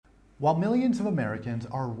While millions of Americans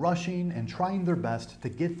are rushing and trying their best to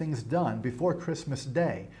get things done before Christmas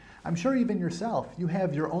Day, I'm sure even yourself, you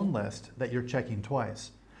have your own list that you're checking twice.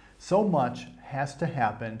 So much has to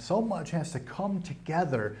happen, so much has to come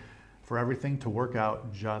together for everything to work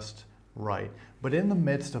out just right. But in the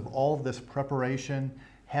midst of all this preparation,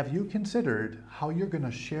 have you considered how you're going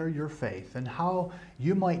to share your faith and how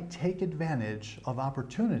you might take advantage of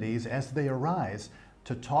opportunities as they arise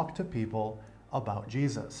to talk to people about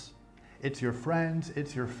Jesus? It's your friends,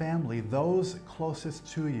 it's your family, those closest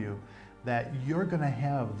to you that you're going to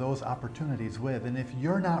have those opportunities with. And if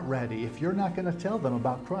you're not ready, if you're not going to tell them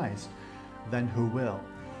about Christ, then who will?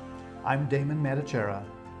 I'm Damon Matichera.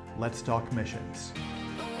 Let's talk missions.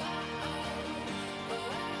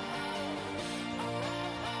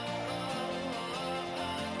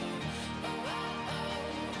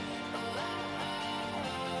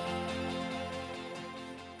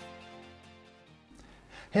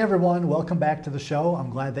 Hey everyone, welcome back to the show. I'm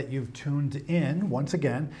glad that you've tuned in once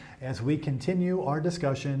again as we continue our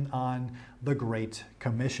discussion on the Great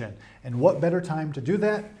Commission. And what better time to do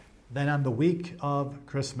that than on the week of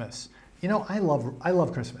Christmas? You know, I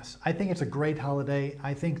love Christmas. I think it's a great holiday.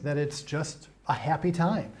 I think that it's just a happy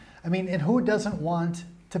time. I mean, and who doesn't want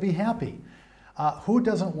to be happy? Who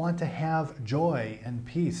doesn't want to have joy and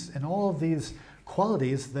peace and all of these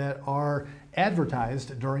qualities that are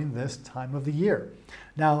advertised during this time of the year?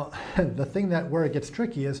 Now, the thing where it gets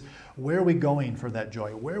tricky is, where are we going for that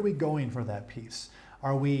joy? Where are we going for that peace?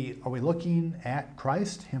 Are we looking at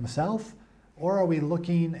Christ himself, or are we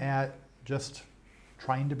looking at just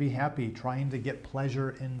trying to be happy, trying to get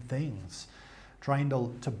pleasure in things, trying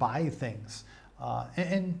to buy things?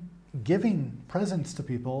 And giving presents to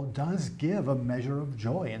people does give a measure of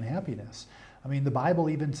joy and happiness. I mean, the Bible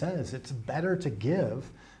even says it's better to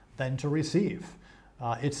give than to receive.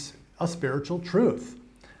 It's a spiritual truth.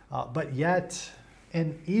 But yet,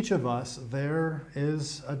 in each of us, there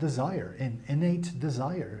is a desire, an innate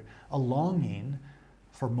desire, a longing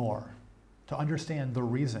for more, to understand the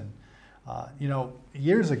reason.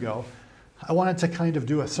 Years ago, I wanted to kind of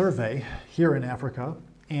do a survey here in Africa,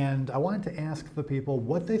 and I wanted to ask the people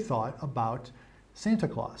what they thought about Santa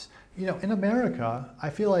Claus. You know, in America, I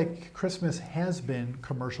feel like Christmas has been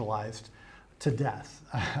commercialized to death.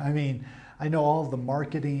 I mean, I know all of the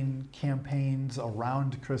marketing campaigns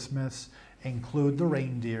around Christmas include the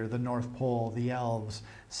reindeer, the North Pole, the elves,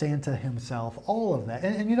 Santa himself, all of that.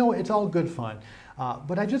 And you know, it's all good fun.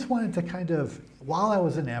 But I just wanted to kind of, while I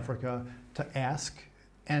was in Africa, to ask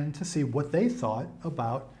and to see what they thought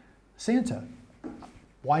about Santa.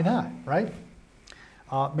 Why not, right?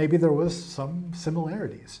 Maybe there was some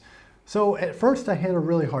similarities. So at first I had a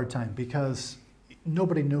really hard time because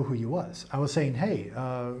nobody knew who he was. I was saying, hey,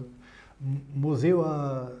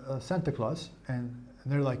 Muziwa Santa Claus, and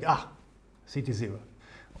they're like, Siti Ziwa.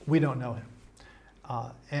 We don't know him.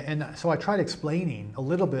 And so I tried explaining a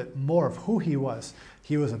little bit more of who he was.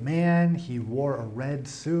 He was a man, he wore a red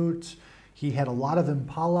suit, he had a lot of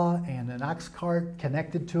impala and an ox cart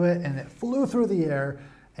connected to it, and it flew through the air,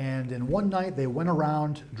 and in one night they went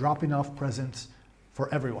around dropping off presents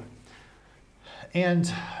for everyone.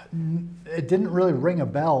 And it didn't really ring a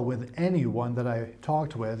bell with anyone that I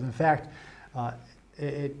talked with. In fact,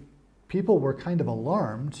 people were kind of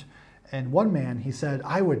alarmed. And one man, he said,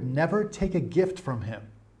 I would never take a gift from him.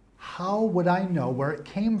 How would I know where it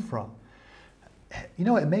came from? You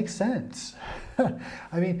know, it makes sense.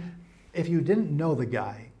 I mean, if you didn't know the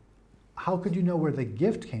guy, how could you know where the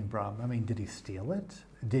gift came from? I mean, did he steal it?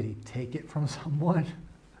 Did he take it from someone?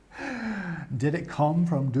 Did it come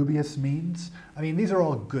from dubious means? I mean, these are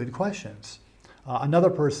all good questions. Another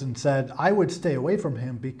person said, I would stay away from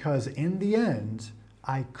him because in the end,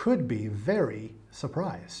 I could be very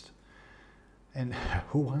surprised. And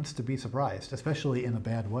who wants to be surprised, especially in a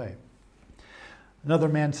bad way? Another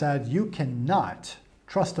man said, you cannot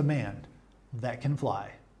trust a man that can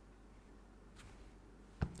fly.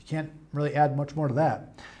 You can't really add much more to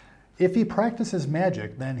that. If he practices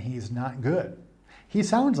magic, then he's not good. He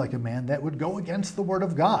sounds like a man that would go against the word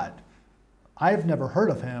of God. I've never heard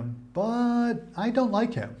of him, but I don't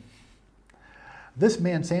like him. This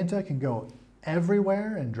man Santa can go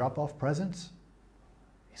everywhere and drop off presents.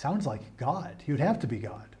 He sounds like God. He would have to be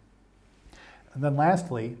God. And then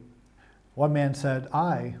lastly, one man said,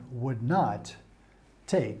 I would not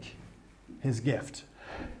take his gift.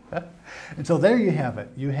 And so there you have it.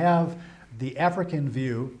 You have the African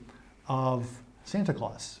view of Santa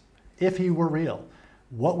Claus. If he were real,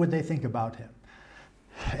 what would they think about him?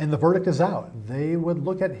 And the verdict is out. They would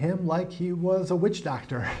look at him like he was a witch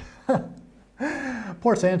doctor.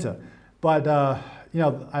 Poor Santa. But,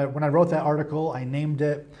 when I wrote that article, I named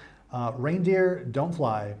it Reindeer don't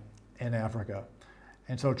fly in Africa.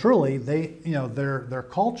 And so truly, their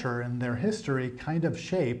culture and their history kind of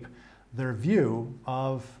shape their view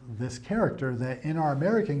of this character that in our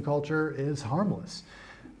American culture is harmless.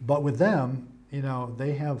 But with them,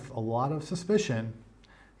 they have a lot of suspicion.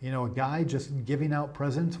 A guy just giving out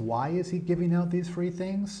presents, why is he giving out these free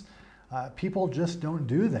things? People just don't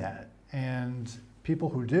do that. And people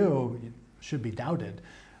who do should be doubted.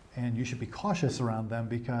 And you should be cautious around them,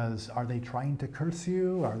 because are they trying to curse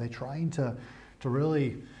you? Are they trying to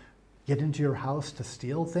really get into your house to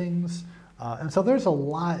steal things? And so there's a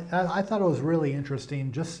lot. I thought it was really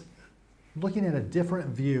interesting just looking at a different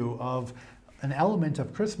view of an element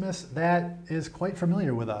of Christmas that is quite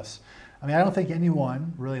familiar with us. I mean, I don't think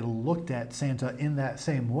anyone really looked at Santa in that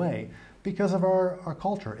same way because of our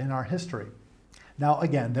culture and our history. Now,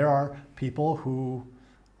 again, there are people who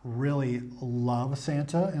really love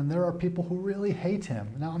Santa, and there are people who really hate him.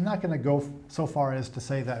 Now, I'm not going to go so far as to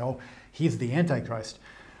say that, he's the Antichrist.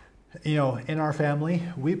 In our family,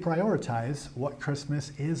 we prioritize what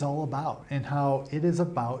Christmas is all about and how it is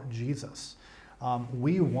about Jesus.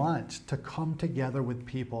 We want to come together with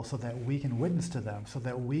people so that we can witness to them, so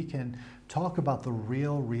that we can talk about the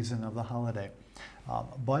real reason of the holiday.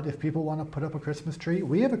 But if people want to put up a Christmas tree,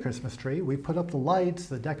 we have a Christmas tree. We put up the lights,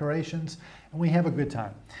 the decorations, and we have a good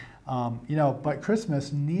time. But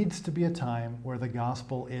Christmas needs to be a time where the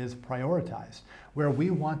gospel is prioritized, where we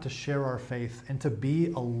want to share our faith and to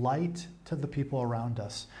be a light to the people around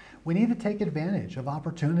us. We need to take advantage of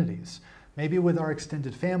opportunities, maybe with our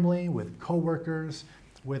extended family, with coworkers,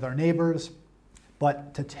 with our neighbors,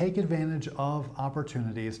 but to take advantage of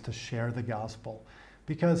opportunities to share the gospel.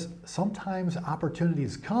 Because sometimes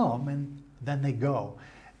opportunities come and then they go.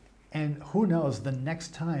 And who knows, the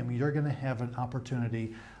next time you're going to have an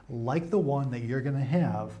opportunity like the one that you're going to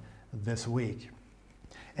have this week.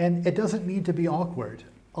 And it doesn't need to be awkward.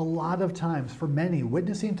 A lot of times, for many,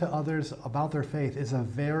 witnessing to others about their faith is a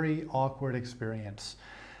very awkward experience.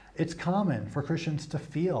 It's common for Christians to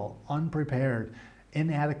feel unprepared,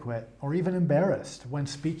 inadequate, or even embarrassed when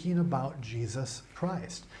speaking about Jesus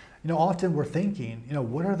Christ. Often we're thinking,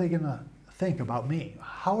 what are they going to think about me?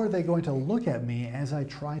 How are they going to look at me as I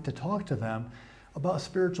try to talk to them about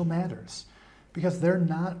spiritual matters? Because they're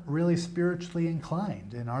not really spiritually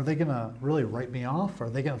inclined. And are they going to really write me off? Are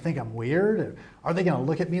they going to think I'm weird? Are they going to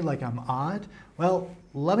look at me like I'm odd? Well,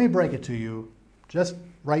 let me break it to you just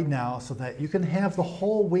right now so that you can have the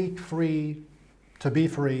whole week free to be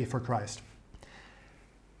free for Christ.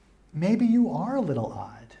 Maybe you are a little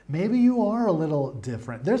odd. Maybe you are a little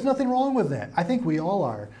different. There's nothing wrong with that. I think we all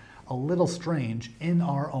are a little strange in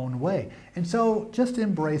our own way. And so just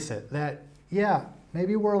embrace it that,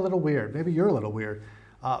 maybe we're a little weird. Maybe you're a little weird,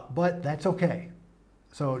 but that's okay.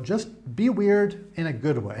 So just be weird in a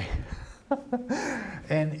good way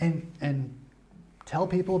and tell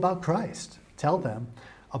people about Christ. Tell them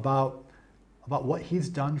about what he's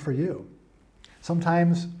done for you.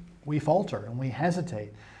 Sometimes we falter and we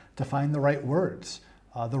hesitate to find the right words,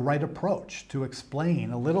 the right approach to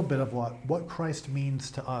explain a little bit of what Christ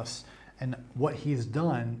means to us and what he's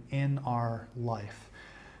done in our life.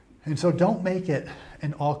 And so don't make it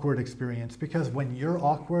an awkward experience, because when you're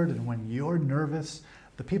awkward and when you're nervous,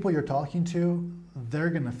 the people you're talking to,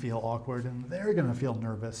 they're going to feel awkward and they're going to feel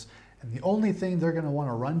nervous. And the only thing they're going to want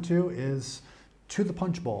to run to is to the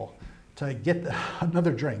punch bowl to get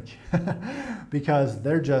another drink because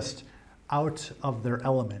they're just out of their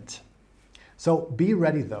element. So be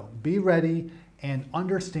ready though. Be ready and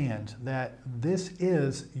understand that this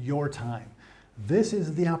is your time. This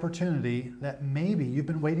is the opportunity that maybe you've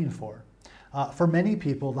been waiting for. For many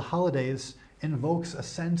people, the holidays invokes a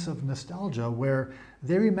sense of nostalgia where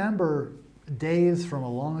they remember days from a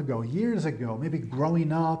long ago, years ago, maybe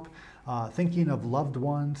growing up, thinking of loved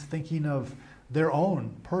ones, thinking of their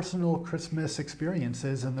own personal Christmas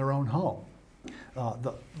experiences in their own home.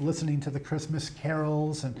 Listening to the Christmas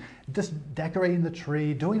carols and just decorating the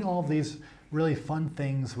tree, doing all of these really fun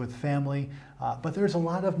things with family. But there's a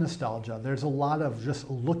lot of nostalgia. There's a lot of just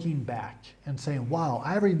looking back and saying, wow,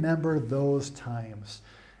 I remember those times.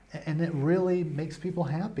 And it really makes people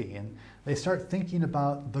happy. And they start thinking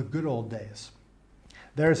about the good old days.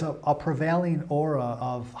 There's a prevailing aura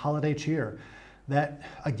of holiday cheer that,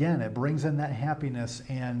 again, it brings in that happiness,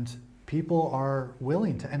 and people are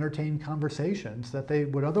willing to entertain conversations that they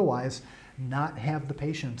would otherwise not have the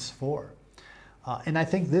patience for. And I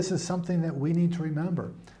think this is something that we need to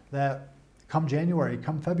remember, that come January,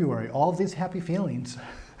 come February, all of these happy feelings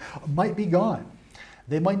might be gone.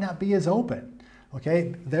 They might not be as open.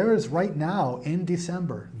 Okay, there is right now in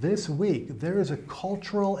December, this week, there is a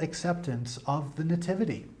cultural acceptance of the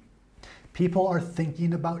Nativity. People are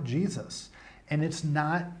thinking about Jesus, and it's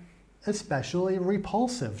not especially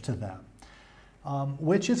repulsive to them,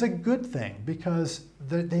 which is a good thing because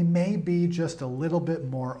they may be just a little bit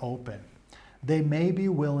more open. They may be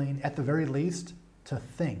willing, at the very least, to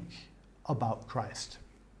think about Christ,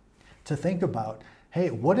 to think about,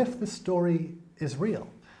 hey, what if the story is real?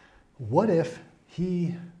 What if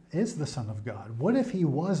he is the Son of God? What if he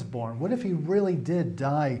was born? What if he really did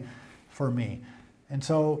die for me? And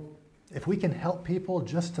so if we can help people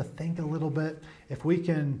just to think a little bit, if we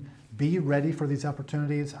can be ready for these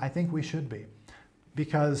opportunities, I think we should be.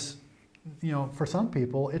 Because, for some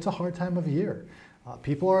people, it's a hard time of year.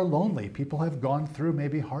 People are lonely. People have gone through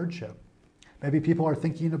maybe hardship. Maybe people are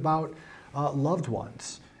thinking about loved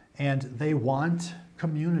ones, and they want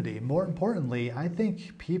community. More importantly, I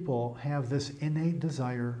think people have this innate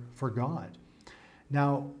desire for God.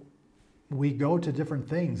 Now, we go to different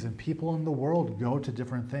things, and people in the world go to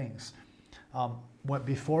different things.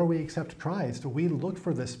 Before we accept Christ, we look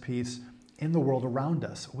for this peace in the world around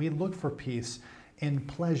us. We look for peace in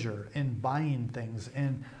pleasure, in buying things,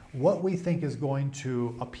 in what we think is going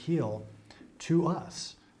to appeal to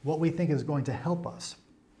us, what we think is going to help us.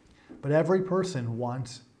 But every person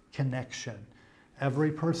wants connection.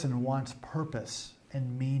 Every person wants purpose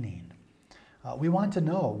and meaning. We want to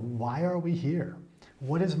know, why are we here?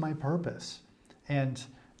 What is my purpose? And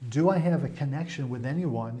do I have a connection with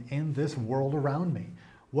anyone in this world around me?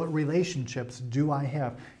 What relationships do I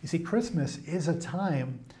have? You see, Christmas is a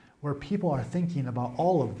time where people are thinking about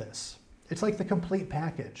all of this. It's like the complete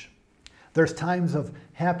package. There's times of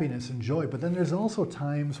happiness and joy, but then there's also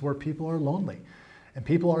times where people are lonely, and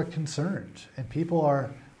people are concerned, and people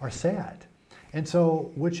are sad. And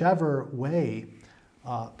so whichever way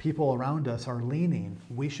people around us are leaning,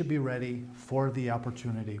 we should be ready for the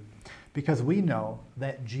opportunity, because we know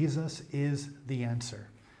that Jesus is the answer.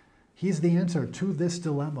 He's the answer to this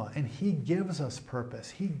dilemma, and he gives us purpose.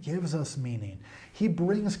 He gives us meaning. He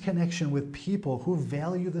brings connection with people who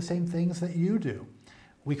value the same things that you do.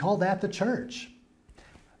 We call that the church.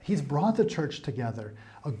 He's brought the church together,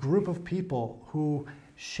 a group of people who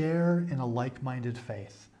share in a like-minded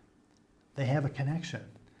faith. They have a connection.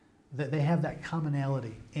 They have that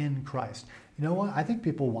commonality in Christ. You know what? I think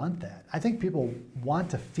people want that. I think people want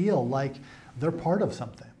to feel like they're part of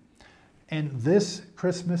something. And this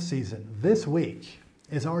Christmas season, this week,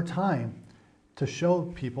 is our time to show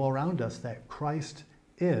people around us that Christ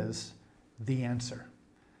is the answer,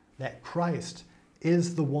 that Christ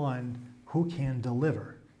is the one who can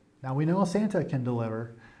deliver. Now, we know Santa can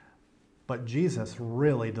deliver, but Jesus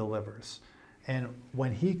really delivers. And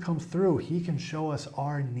when he comes through, he can show us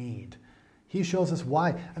our need. He shows us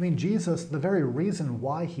why. Jesus, the very reason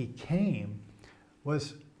why he came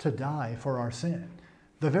was to die for our sin.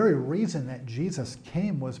 The very reason that Jesus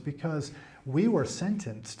came was because we were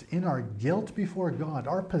sentenced in our guilt before God.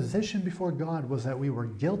 Our position before God was that we were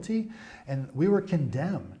guilty and we were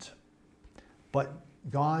condemned. But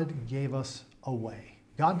God gave us a way.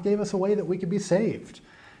 God gave us a way that we could be saved.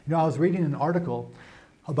 I was reading an article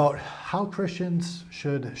about how Christians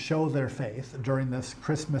should show their faith during this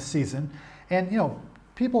Christmas season. And,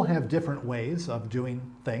 people have different ways of doing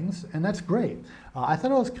things, and that's great. I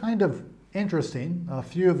thought it was kind of interesting, a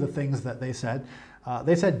few of the things that they said.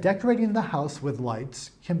 They said decorating the house with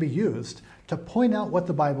lights can be used to point out what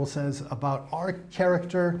the Bible says about our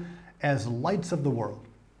character as lights of the world.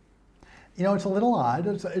 It's a little odd,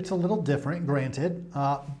 it's a little different, granted,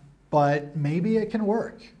 but maybe it can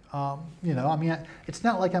work. It's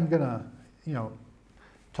not like I'm gonna,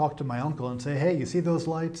 talk to my uncle and say, hey, you see those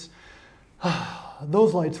lights?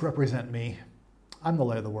 Those lights represent me. I'm the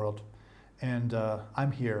light of the world. And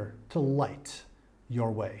I'm here to light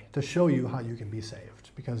your way, to show you how you can be saved,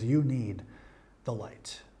 because you need the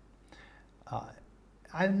light.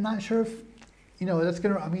 I'm not sure if, that's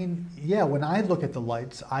going to, when I look at the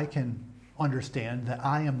lights, I can understand that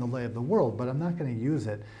I am the light of the world, but I'm not going to use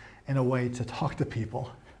it in a way to talk to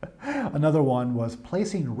people. Another one was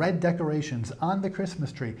placing red decorations on the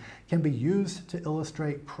Christmas tree can be used to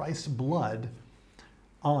illustrate Christ's blood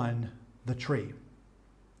on the tree.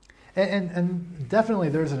 And definitely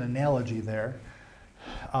there's an analogy there.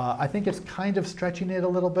 I think it's kind of stretching it a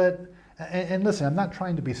little bit. And listen, I'm not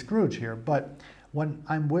trying to be Scrooge here, but when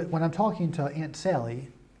I'm talking to Aunt Sally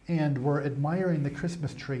and we're admiring the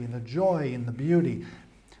Christmas tree and the joy and the beauty,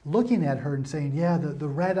 looking at her and saying, yeah, the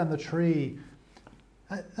red on the tree,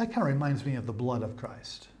 that kind of reminds me of the blood of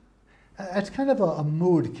Christ. It's kind of a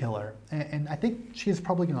mood killer. And I think she's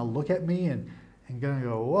probably going to look at me and going to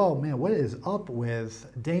go, whoa, man, what is up with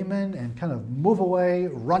Damon? And kind of move away,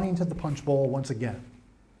 running to the punch bowl once again.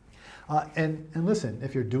 And listen,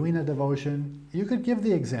 if you're doing a devotion, you could give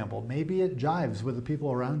the example. Maybe it jives with the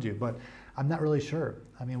people around you, but I'm not really sure.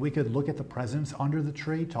 I mean, we could look at the presents under the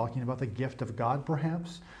tree, talking about the gift of God,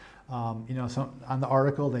 perhaps. So on the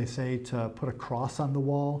article, they say to put a cross on the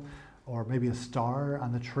wall, or maybe a star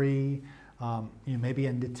on the tree, maybe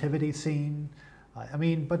a nativity scene.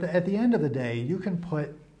 But at the end of the day, you can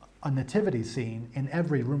put a nativity scene in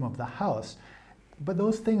every room of the house, but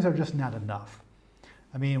those things are just not enough.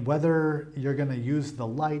 I mean, whether you're going to use the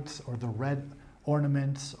lights or the red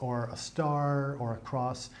ornaments or a star or a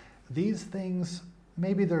cross, these things,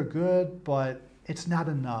 maybe they're good, but it's not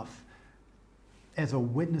enough as a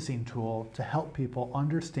witnessing tool to help people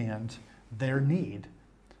understand their need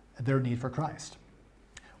for Christ.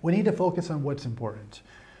 We need to focus on what's important.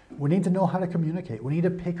 We need to know how to communicate. We need to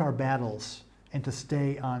pick our battles and to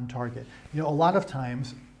stay on target. A lot of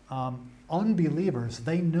times, unbelievers,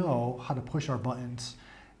 they know how to push our buttons,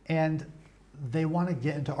 and they want to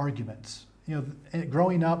get into arguments.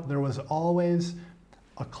 Growing up, there was always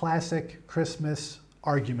a classic Christmas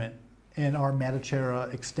argument in our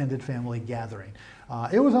Matachera extended family gathering.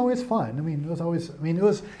 It was always fun.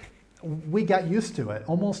 We got used to it,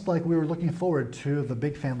 almost like we were looking forward to the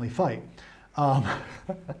big family fight.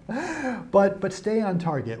 But stay on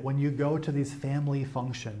target when you go to these family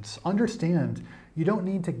functions. Understand you don't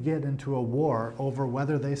need to get into a war over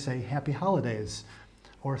whether they say Happy Holidays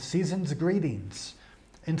or Season's Greetings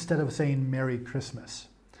instead of saying Merry Christmas.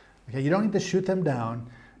 Okay, you don't need to shoot them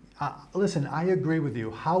down. Listen, I agree with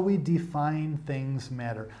you. How we define things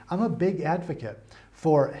matter. I'm a big advocate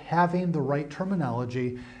for having the right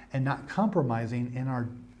terminology and not compromising in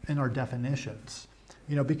our definitions.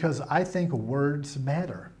 Because I think words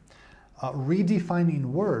matter. Redefining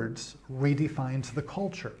words redefines the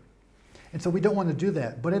culture. And so we don't want to do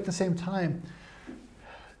that. But at the same time,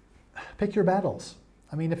 pick your battles.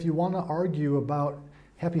 If you want to argue about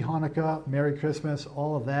Happy Hanukkah, Merry Christmas,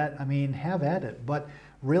 all of that, have at it. But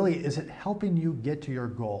really, is it helping you get to your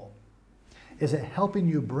goal? Is it helping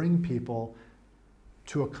you bring people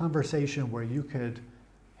to a conversation where you could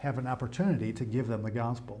have an opportunity to give them the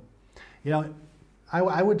gospel?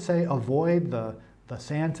 I would say avoid the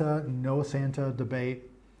Santa, no Santa debate.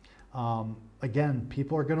 Again,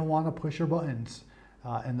 people are going to want to push your buttons,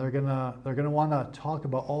 and they're going to want to talk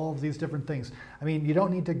about all of these different things. You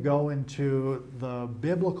don't need to go into the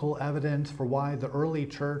biblical evidence for why the early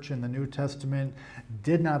church in the New Testament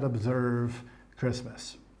did not observe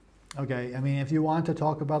Christmas. Okay, if you want to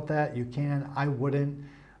talk about that, you can. I wouldn't.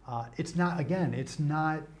 It's not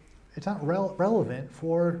relevant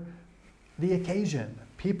for the occasion.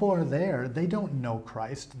 People are there. They don't know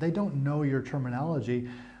Christ. They don't know your terminology.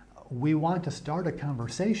 We want to start a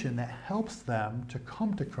conversation that helps them to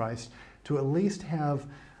come to Christ, to at least have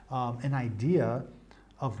an idea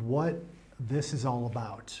of what this is all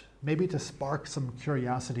about. Maybe to spark some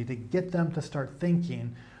curiosity, to get them to start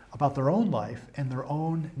thinking about their own life and their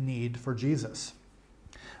own need for Jesus.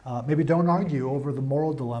 Maybe don't argue over the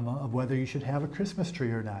moral dilemma of whether you should have a Christmas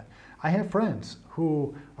tree or not. I have friends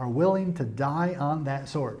who are willing to die on that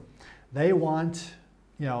sword. They want,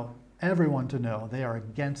 everyone to know they are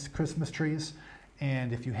against Christmas trees.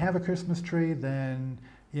 And if you have a Christmas tree, then,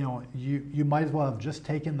 you might as well have just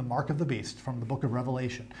taken the mark of the beast from the book of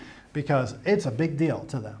Revelation, because it's a big deal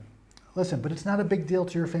to them. Listen, but it's not a big deal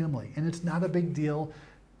to your family, and it's not a big deal,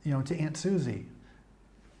 to Aunt Susie.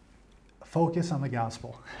 Focus on the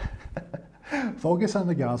gospel. Focus on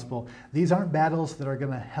the gospel. These aren't battles that are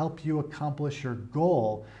going to help you accomplish your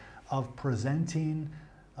goal of presenting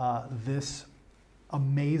this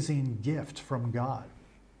amazing gift from God.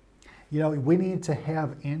 We need to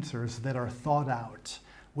have answers that are thought out.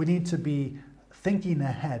 We need to be thinking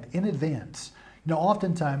ahead in advance.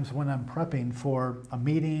 Oftentimes when I'm prepping for a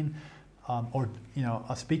meeting or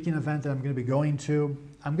a speaking event that I'm going to be going to,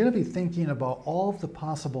 I'm going to be thinking about all of the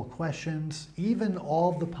possible questions, even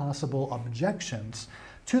all of the possible objections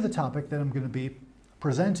to the topic that I'm going to be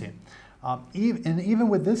presenting. Even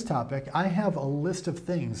with this topic, I have a list of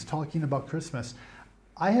things talking about Christmas.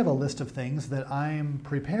 I have a list of things that I'm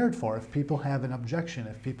prepared for if people have an objection,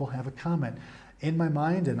 if people have a comment. In my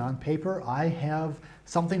mind and on paper, I have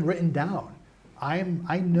something written down.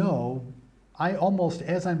 I almost,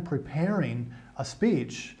 as I'm preparing a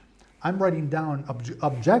speech, I'm writing down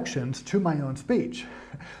objections to my own speech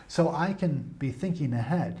so I can be thinking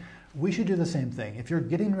ahead. We should do the same thing. If you're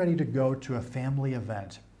getting ready to go to a family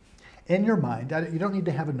event, in your mind, you don't need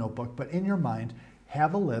to have a notebook, but in your mind,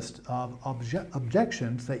 have a list of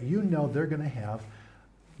objections that you know they're going to have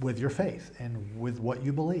with your faith and with what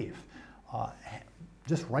you believe.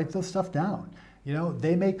 Just write those stuff down.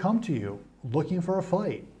 They may come to you looking for a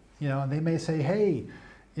fight. And they may say, hey,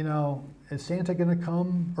 is Santa going to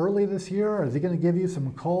come early this year? Or is he going to give you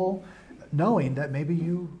some coal? Knowing that maybe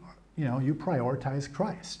you prioritize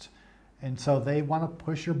Christ. And so they want to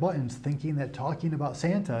push your buttons thinking that talking about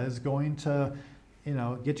Santa is going to,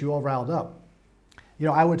 get you all riled up.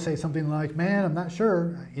 I would say something like, man, I'm not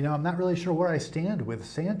sure. I'm not really sure where I stand with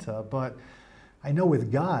Santa, but I know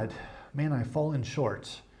with God, man, I've fallen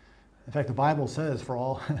short. In fact, the Bible says, for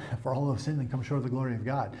all have sinned and come short of the glory of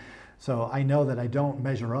God. So I know that I don't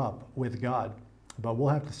measure up with God, but we'll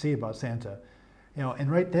have to see about Santa.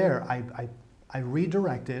 And right there, I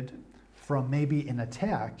redirected from maybe an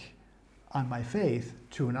attack on my faith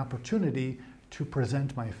to an opportunity to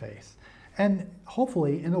present my faith. And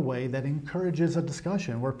hopefully in a way that encourages a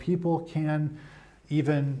discussion where people can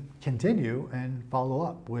even continue and follow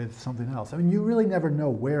up with something else. I mean, you really never know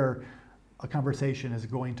where a conversation is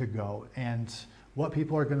going to go and what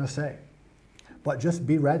people are going to say. But just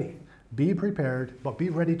be ready. Be prepared, but be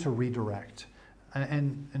ready to redirect.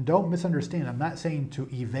 And don't misunderstand. I'm not saying to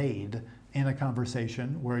evade in a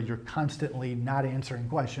conversation where you're constantly not answering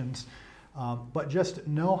questions, but just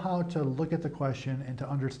know how to look at the question and to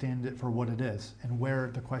understand it for what it is and where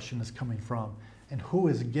the question is coming from and who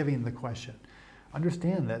is giving the question.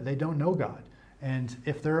 Understand that they don't know God. And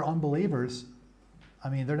if they're unbelievers,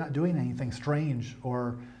 they're not doing anything strange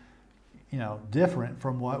or different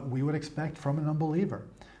from what we would expect from an unbeliever.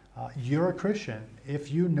 You're a Christian.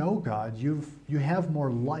 If you know God, you have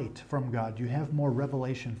more light from God. You have more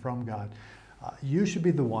revelation from God. You should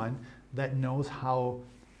be the one that knows how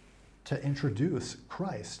to introduce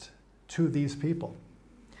Christ to these people.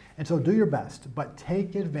 And so do your best, but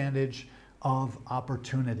take advantage of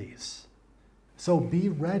opportunities. So be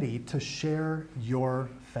ready to share your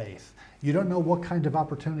faith. You don't know what kind of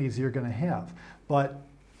opportunities you're going to have, but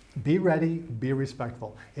be ready, be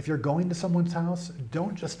respectful. If you're going to someone's house,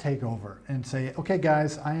 don't just take over and say, okay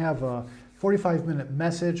guys, I have a 45-minute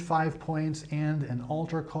message, 5 points, and an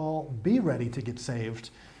altar call. Be ready to get saved.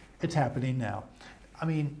 It's happening now.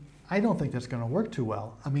 I don't think that's going to work too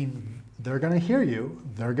well. They're going to hear you,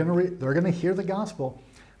 they're going to hear the gospel,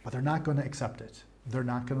 but they're not going to accept it. They're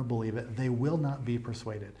not going to believe it. They will not be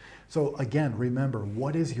persuaded. So again, remember,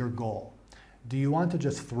 what is your goal? Do you want to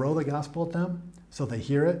just throw the gospel at them so they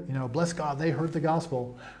hear it? Bless God, they heard the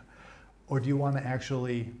gospel. Or do you want to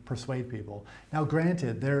actually persuade people? Now,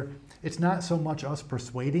 granted, it's not so much us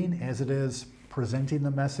persuading as it is presenting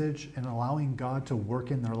the message and allowing God to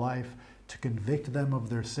work in their life, to convict them of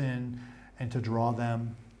their sin, and to draw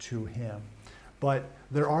them to Him. But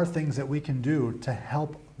there are things that we can do to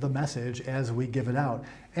help the message as we give it out.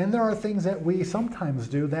 And there are things that we sometimes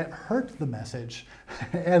do that hurt the message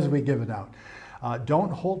as we give it out.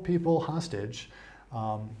 Don't hold people hostage,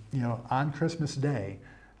 on Christmas Day,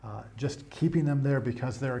 just keeping them there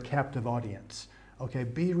because they're a captive audience. Okay,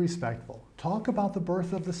 be respectful. Talk about the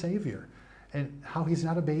birth of the Savior and how He's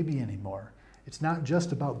not a baby anymore. It's not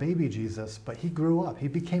just about baby Jesus, but He grew up. He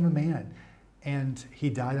became a man, and He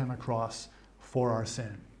died on a cross for our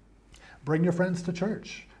sin. Bring your friends to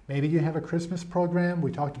church. Maybe you have a Christmas program.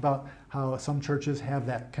 We talked about how some churches have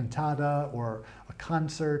that cantata or a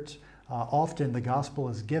concert. Often the gospel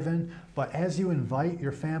is given, but as you invite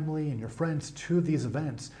your family and your friends to these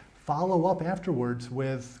events, follow up afterwards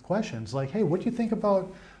with questions like, hey, what do you think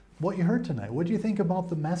about what you heard tonight? What do you think about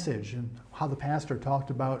the message and how the pastor talked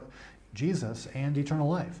about Jesus and eternal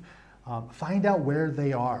life? Find out where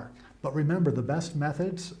they are. But remember, the best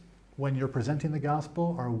methods when you're presenting the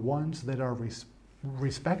gospel are ones that are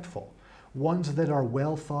respectful, ones that are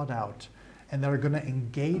well thought out, and that are going to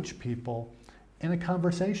engage people in a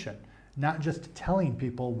conversation, not just telling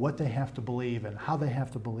people what they have to believe and how they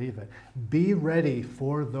have to believe it. Be ready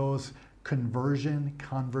for those conversion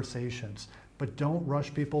conversations, but don't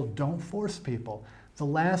rush people, don't force people. The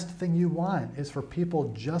last thing you want is for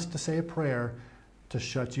people just to say a prayer to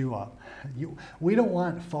shut you up. We don't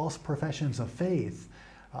want false professions of faith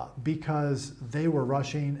because they were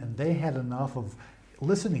rushing and they had enough of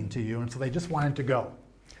listening to you, and so they just wanted to go.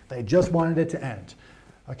 They just wanted it to end.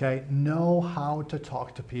 Okay? Know how to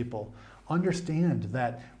talk to people. Understand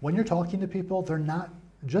that when you're talking to people, they're not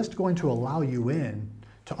just going to allow you in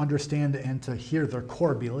to understand and to hear their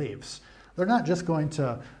core beliefs. They're not just going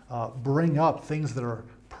to bring up things that are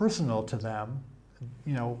personal to them,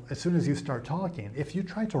 as soon as you start talking. If you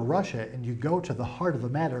try to rush it and you go to the heart of the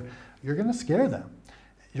matter, you're going to scare them.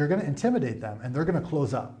 You're going to intimidate them, and they're going to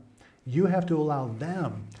close up. You have to allow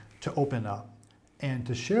them to open up and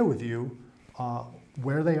to share with you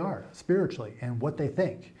where they are spiritually and what they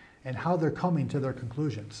think and how they're coming to their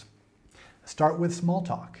conclusions. Start with small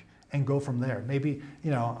talk and go from there. Maybe,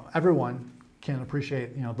 everyone can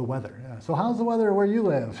appreciate, the weather. Yeah. So how's the weather where you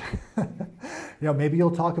live? Maybe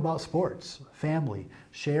you'll talk about sports, family,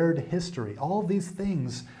 shared history, all of these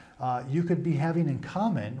things you could be having in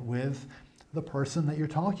common with the person that you're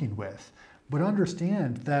talking with. But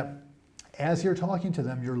understand that as you're talking to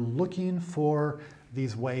them, you're looking for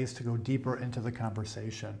these ways to go deeper into the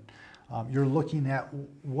conversation. You're looking at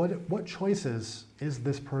what choices is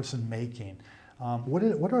this person making?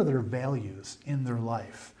 What are their values in their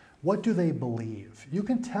life? What do they believe? You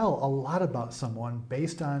can tell a lot about someone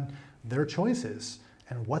based on their choices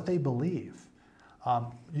and what they believe.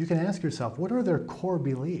 You can ask yourself, what are their core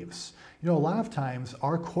beliefs? A lot of times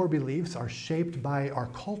our core beliefs are shaped by our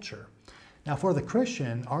culture. Now, for the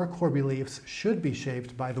Christian, our core beliefs should be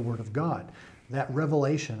shaped by the Word of God. That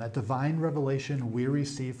revelation, that divine revelation we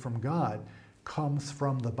receive from God comes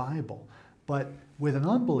from the Bible. But with an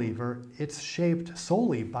unbeliever, it's shaped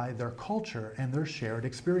solely by their culture and their shared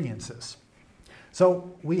experiences.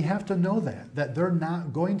 So we have to know that they're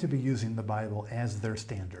not going to be using the Bible as their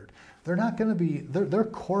standard. They're not going to be, their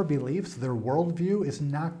core beliefs, their worldview is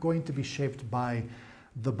not going to be shaped by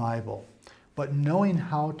the Bible. But knowing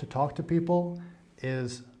how to talk to people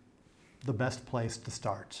is the best place to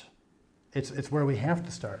start. It's where we have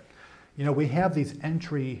to start. We have these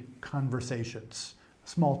entry conversations,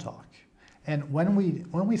 small talk. And when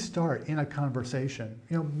we start in a conversation,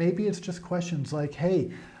 maybe it's just questions like,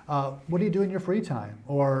 hey, what do you do in your free time?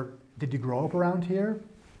 Or did you grow up around here?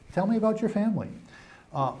 Tell me about your family.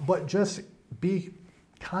 But just be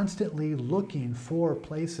constantly looking for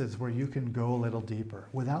places where you can go a little deeper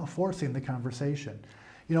without forcing the conversation.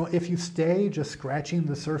 If you stay just scratching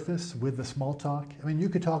the surface with the small talk, you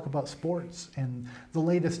could talk about sports and the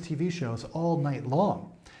latest TV shows all night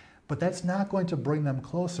long, but that's not going to bring them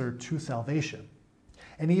closer to salvation.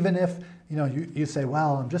 And even if, you say,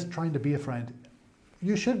 well, I'm just trying to be a friend,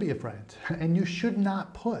 you should be a friend and you should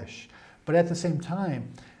not push. But at the same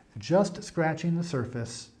time, just scratching the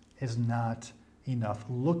surface is not enough.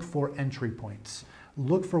 Look for entry points.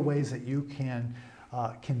 Look for ways that you can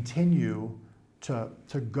continue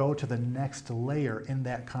to go to the next layer in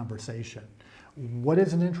that conversation. What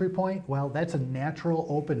is an entry point? Well, that's a natural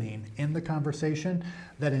opening in the conversation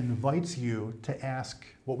that invites you to ask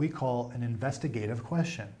what we call an investigative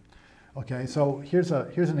question. Okay, so here's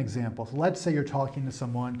an example. So let's say you're talking to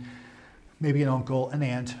someone, maybe an uncle, an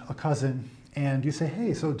aunt, a cousin, and you say,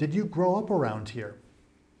 hey, so did you grow up around here?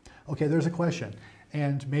 Okay, there's a question.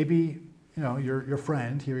 And maybe, your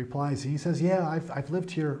friend, he replies, and he says, yeah, I've lived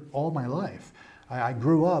here all my life. I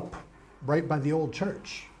grew up right by the old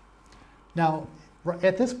church. Now,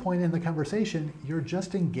 at this point in the conversation, you're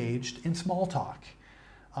just engaged in small talk.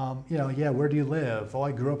 Yeah, where do you live? Oh,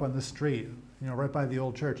 I grew up on this street, right by the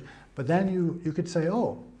old church. But then you could say,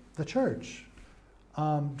 oh, the church.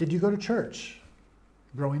 Did you go to church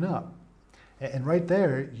growing up? And right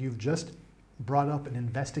there, you've just brought up an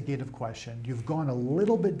investigative question. You've gone a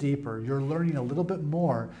little bit deeper. You're learning a little bit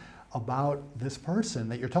more about this person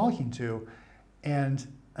that you're talking to. And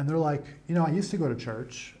they're like, I used to go to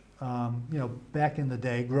church, back in the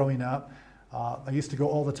day growing up. I used to go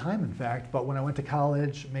all the time, in fact, but when I went to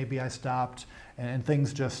college, maybe I stopped and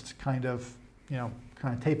things just kind of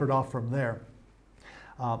tapered off from there.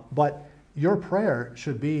 But your prayer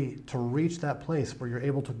should be to reach that place where you're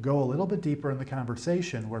able to go a little bit deeper in the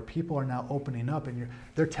conversation, where people are now opening up and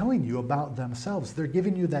they're telling you about themselves. They're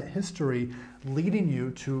giving you that history, leading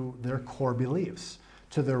you to their core beliefs,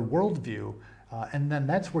 to their worldview. And then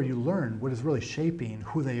that's where you learn what is really shaping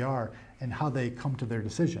who they are and how they come to their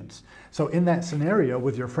decisions. So in that scenario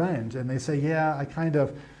with your friend, and they say, yeah,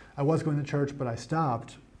 I was going to church, but I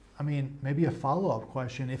stopped. Maybe a follow-up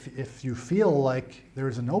question, if you feel like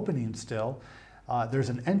there's an opening still, there's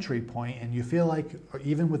an entry point, and you feel like, or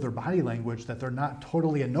even with their body language, that they're not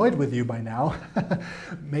totally annoyed with you by now,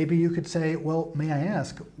 maybe you could say, well, may I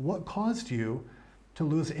ask, what caused you to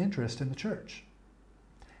lose interest in the church?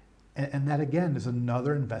 And that, again, is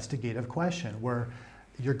another investigative question where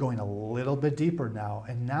you're going a little bit deeper now.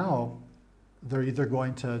 And now they're either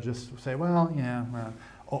going to just say, well, yeah,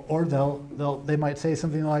 or they might say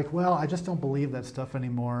something like, well, I just don't believe that stuff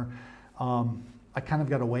anymore. I kind of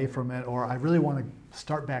got away from it, or I really want to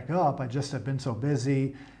start back up. I just have been so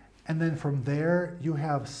busy. And then from there, you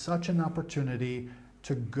have such an opportunity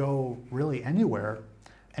to go really anywhere,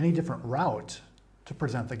 any different route to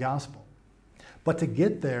present the gospel. But to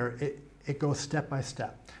get there, it goes step by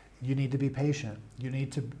step. You need to be patient. You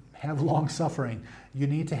need to have long suffering. You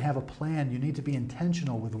need to have a plan. You need to be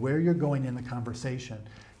intentional with where you're going in the conversation.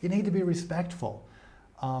 You need to be respectful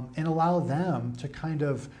and allow them to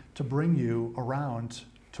to bring you around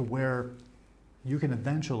to where you can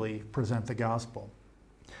eventually present the gospel.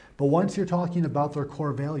 But once you're talking about their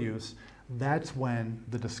core values, that's when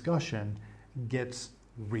the discussion gets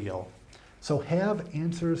real. So have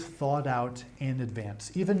answers thought out in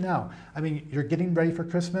advance. Even now, you're getting ready for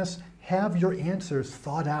Christmas, have your answers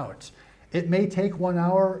thought out. It may take 1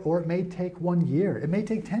 hour or it may take 1 year. It may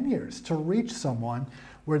take 10 years to reach someone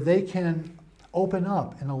where they can open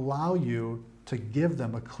up and allow you to give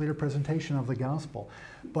them a clear presentation of the gospel.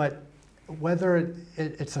 But whether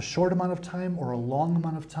it's a short amount of time or a long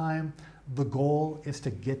amount of time, the goal is to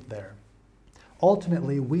get there.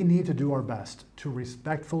 Ultimately, we need to do our best to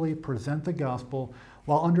respectfully present the gospel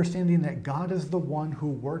while understanding that God is the one who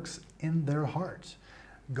works in their heart.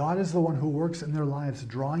 God is the one who works in their lives,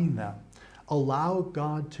 drawing them. Allow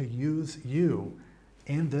God to use you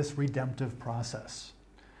in this redemptive process.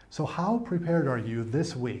 So how prepared are you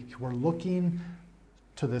this week? We're looking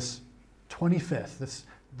to this 25th,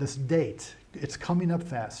 this date. It's coming up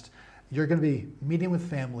fast. You're going to be meeting with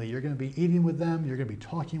family. You're going to be eating with them. You're going to be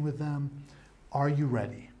talking with them. Are you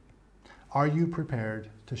ready? Are you prepared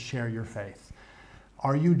to share your faith?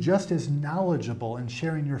 Are you just as knowledgeable in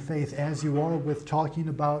sharing your faith as you are with talking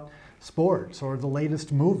about sports or the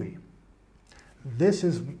latest movie? This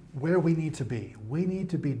is where we need to be. We need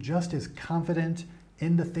to be just as confident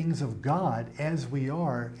in the things of God as we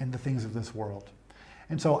are in the things of this world.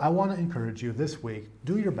 And so I want to encourage you this week,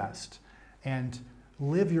 do your best and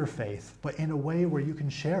live your faith, but in a way where you can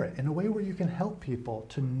share it, in a way where you can help people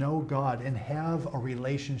to know God and have a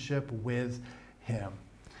relationship with Him.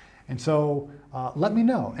 And so let me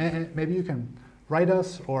know, and maybe you can write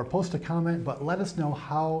us or post a comment, but let us know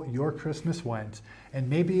how your Christmas went, and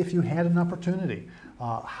maybe if you had an opportunity,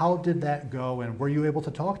 how did that go, and were you able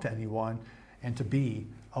to talk to anyone and to be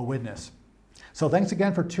a witness? So thanks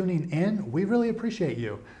again for tuning in. We really appreciate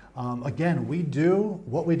you. Again, we do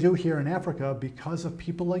what we do here in Africa because of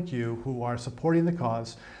people like you who are supporting the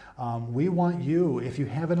cause. We want you, if you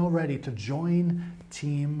haven't already, to join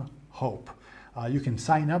Team Hope. You can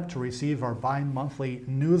sign up to receive our bi-monthly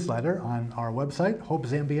newsletter on our website,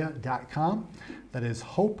 hopezambia.com. That is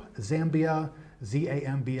Hope Zambia,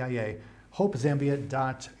 Z-A-M-B-I-A,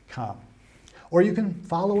 hopezambia.com. Or you can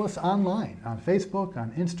follow us online on Facebook,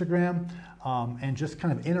 on Instagram, and just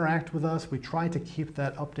kind of interact with us. We try to keep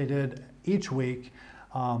that updated each week.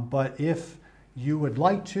 But if you would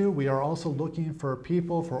like to, we are also looking for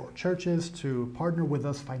people, for churches to partner with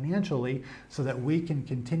us financially so that we can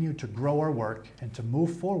continue to grow our work and to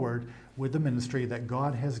move forward with the ministry that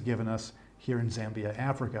God has given us here in Zambia,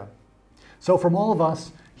 Africa. So from all of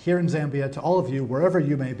us here in Zambia to all of you, wherever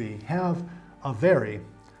you may be, have a very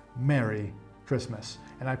Merry Christmas.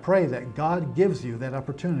 And I pray that God gives you that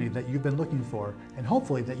opportunity that you've been looking for and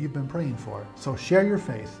hopefully that you've been praying for. So share your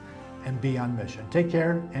faith and be on mission. Take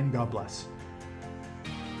care and God bless.